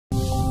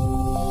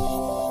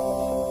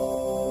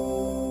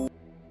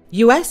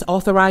US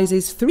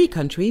authorizes 3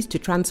 countries to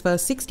transfer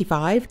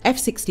 65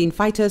 F-16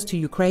 fighters to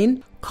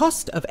Ukraine.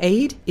 Cost of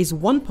aid is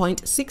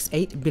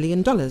 $1.68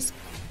 billion.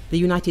 The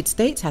United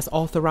States has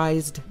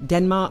authorized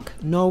Denmark,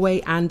 Norway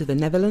and the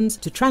Netherlands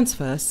to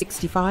transfer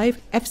 65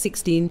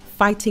 F-16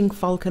 Fighting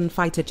Falcon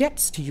fighter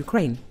jets to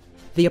Ukraine.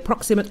 The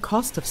approximate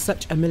cost of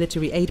such a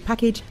military aid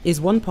package is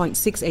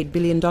 $1.68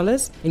 billion,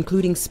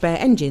 including spare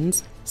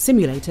engines,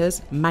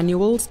 simulators,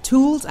 manuals,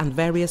 tools and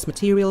various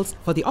materials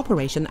for the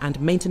operation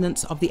and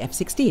maintenance of the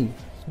F-16.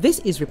 This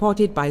is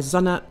reported by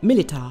Zona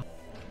Militar.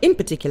 In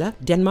particular,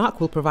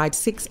 Denmark will provide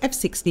 6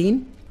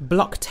 F-16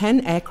 Block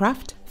 10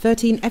 aircraft,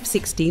 13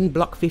 F-16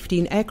 Block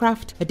 15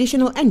 aircraft,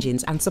 additional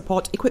engines and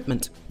support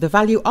equipment. The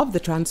value of the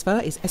transfer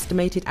is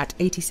estimated at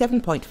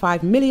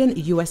 $87.5 million.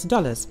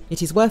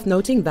 It is worth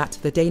noting that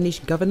the Danish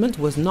government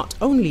was not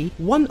only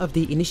one of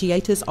the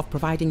initiators of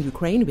providing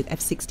Ukraine with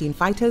F-16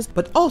 fighters,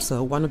 but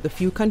also one of the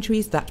few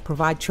countries that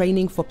provide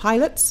training for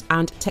pilots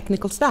and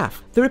technical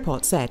staff, the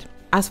report said.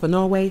 As for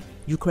Norway,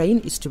 Ukraine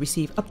is to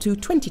receive up to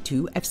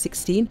 22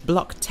 F-16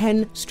 Block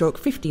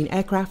 10/15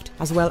 aircraft,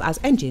 as well as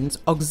engines,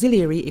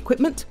 auxiliary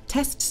equipment,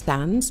 test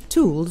stands,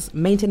 tools,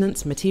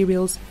 maintenance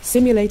materials,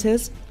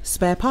 simulators,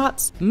 spare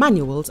parts,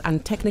 manuals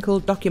and technical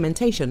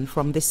documentation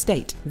from this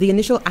state. The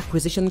initial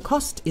acquisition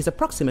cost is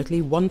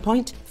approximately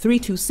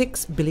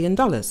 $1.326 billion.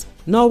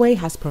 Norway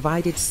has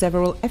provided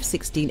several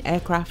F-16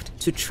 aircraft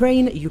to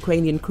train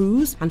Ukrainian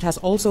crews and has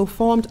also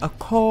formed a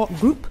core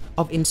group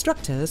of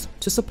instructors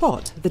to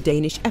support the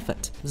Danish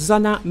effort,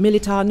 Zona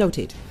Militar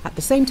noted. At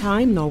the same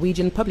time,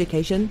 Norwegian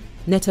publication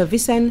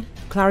Nettavisen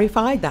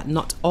clarified that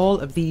not all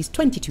of these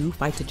 22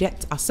 fighter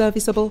jets are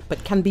serviceable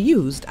but can be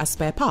used as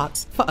spare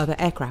parts for other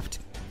aircraft.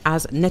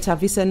 As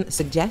Nettavisen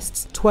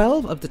suggests,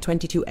 12 of the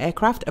 22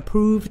 aircraft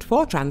approved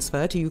for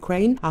transfer to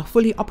Ukraine are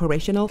fully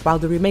operational, while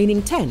the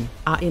remaining 10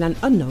 are in an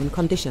unknown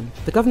condition.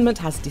 The government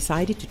has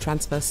decided to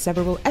transfer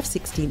several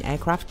F-16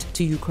 aircraft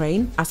to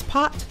Ukraine as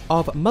part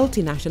of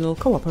multinational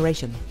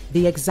cooperation.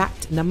 The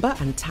exact number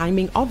and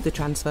timing of the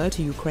transfer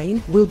to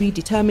Ukraine will be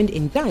determined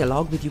in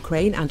dialogue with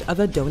Ukraine and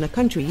other donor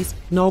countries,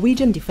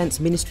 Norwegian Defense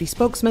Ministry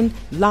spokesman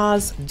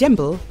Lars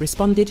Jembel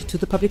responded to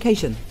the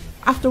publication.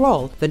 After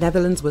all, the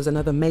Netherlands was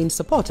another main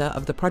supporter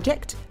of the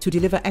project to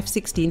deliver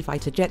F-16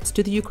 fighter jets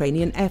to the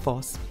Ukrainian Air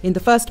Force. In the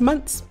first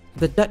months,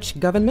 the Dutch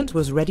government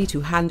was ready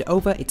to hand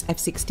over its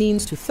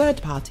F-16s to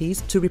third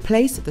parties to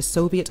replace the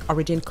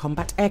Soviet-origin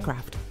combat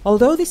aircraft.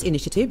 Although this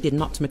initiative did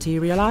not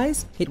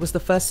materialize, it was the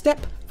first step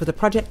for the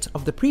project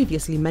of the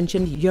previously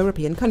mentioned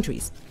European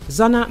countries.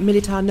 Zona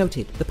Militar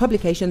noted. The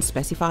publication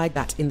specified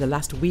that in the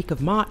last week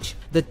of March,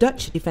 the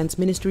Dutch Defense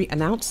Ministry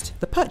announced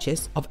the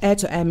purchase of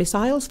air-to-air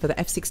missiles for the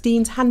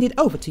F-16s handed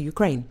over to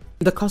Ukraine.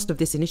 The cost of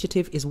this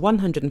initiative is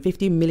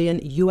 $150 million.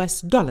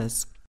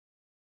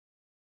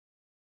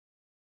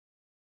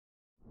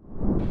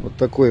 Вот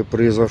такое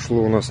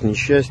произошло у нас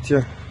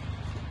несчастье.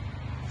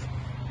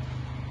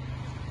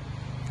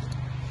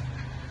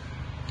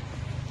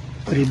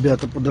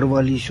 Ребята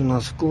подорвались у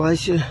нас в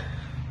классе,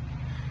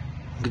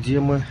 где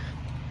мы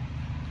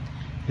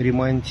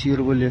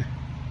ремонтировали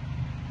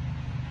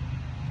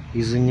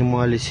и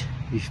занимались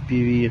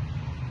FPV.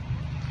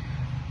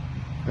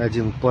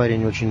 Один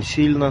парень очень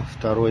сильно,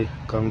 второй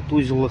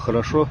контузило.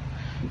 Хорошо,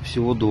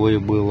 всего двое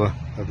было.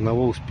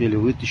 Одного успели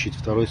вытащить,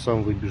 второй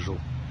сам выбежал.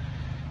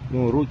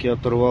 Ну, руки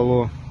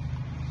оторвало,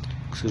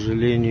 к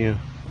сожалению.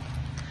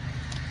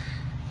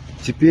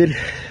 Теперь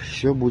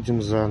все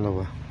будем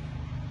заново.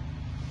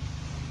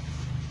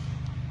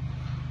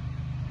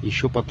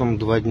 Еще потом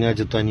 2 дня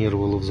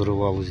детонировало,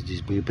 взрывалось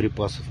здесь.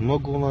 Боеприпасов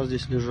много у нас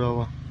здесь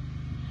лежало.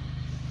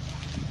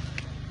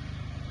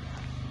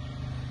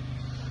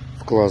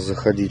 В класс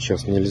заходить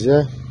сейчас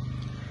нельзя,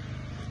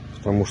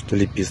 потому что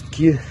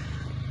лепестки,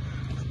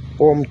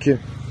 помки.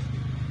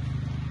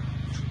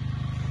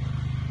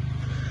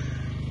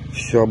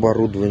 Все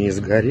оборудование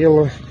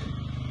сгорело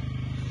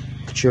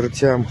к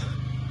чертям.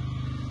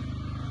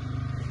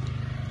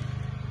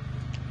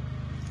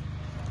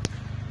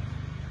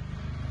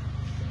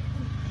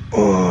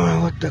 Ой,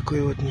 вот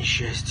такое вот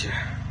несчастье.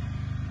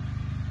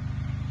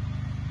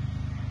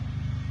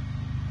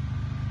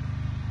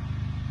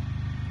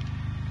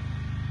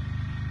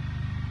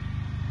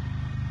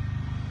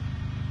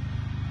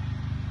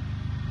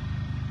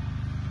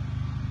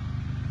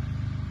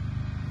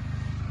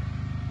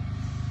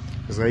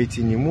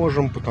 Зайти не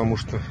можем, потому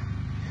что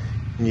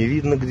не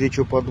видно, где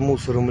что под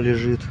мусором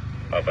лежит.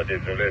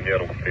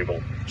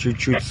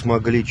 Чуть-чуть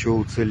смогли, что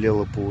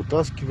уцелело,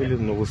 поутаскивали,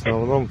 но в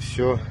основном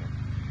все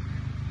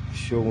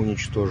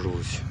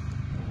уничтожилось.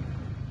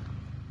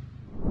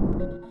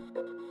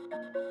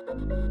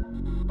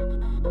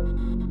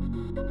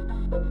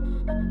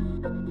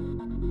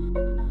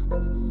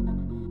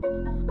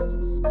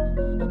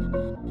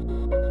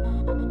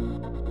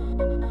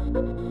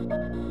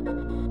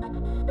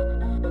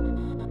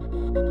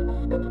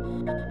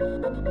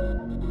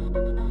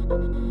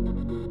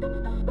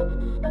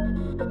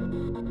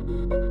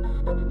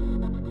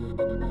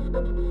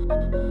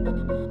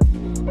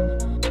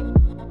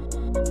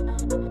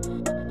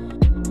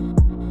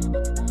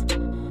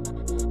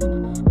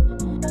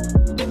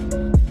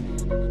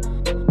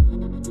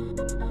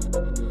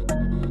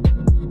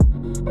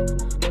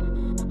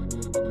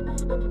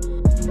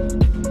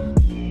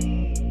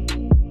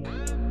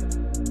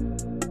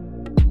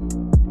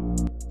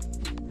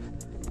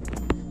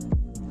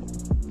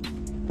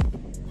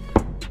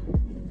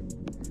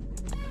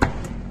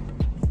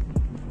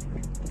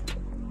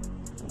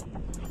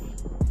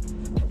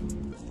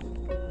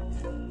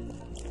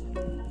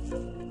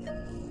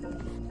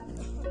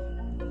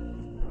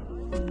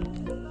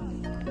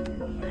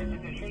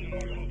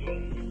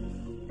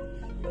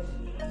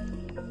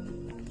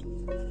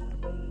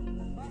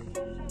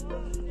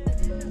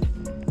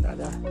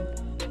 Да-да.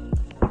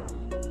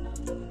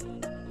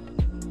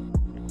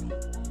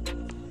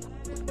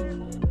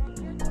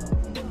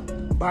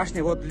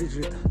 Башня вот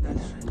лежит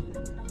дальше.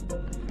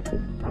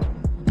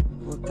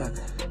 Вот так.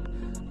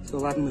 Все,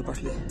 ладно, мы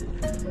пошли.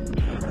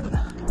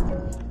 Обратно.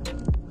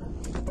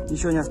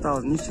 Ничего не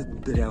осталось, ничего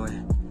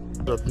дырявое.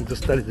 Вот не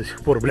достали до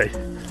сих пор, блядь.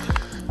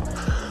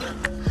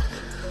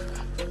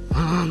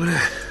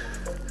 Блядь.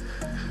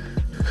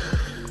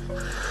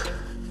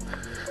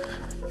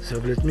 Все,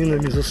 блядь,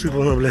 минами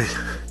засыпано, блядь.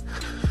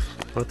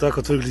 Вот так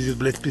вот выглядит,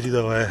 блядь,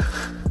 передовая.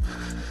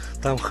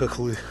 Там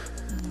хохлы.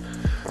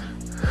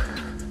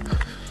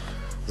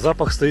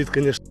 Запах стоит,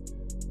 конечно.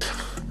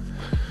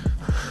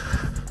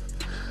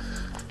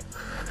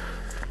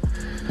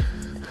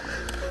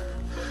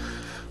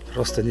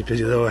 Просто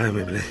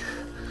непередаваемый, блядь.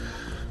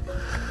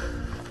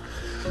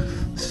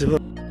 Все.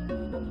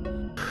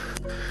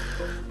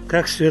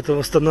 Как все это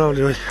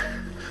восстанавливать?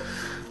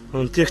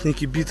 Вон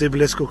техники битой,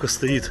 блядь, сколько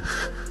стоит.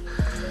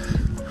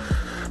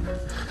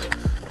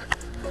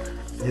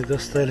 Не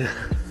достали.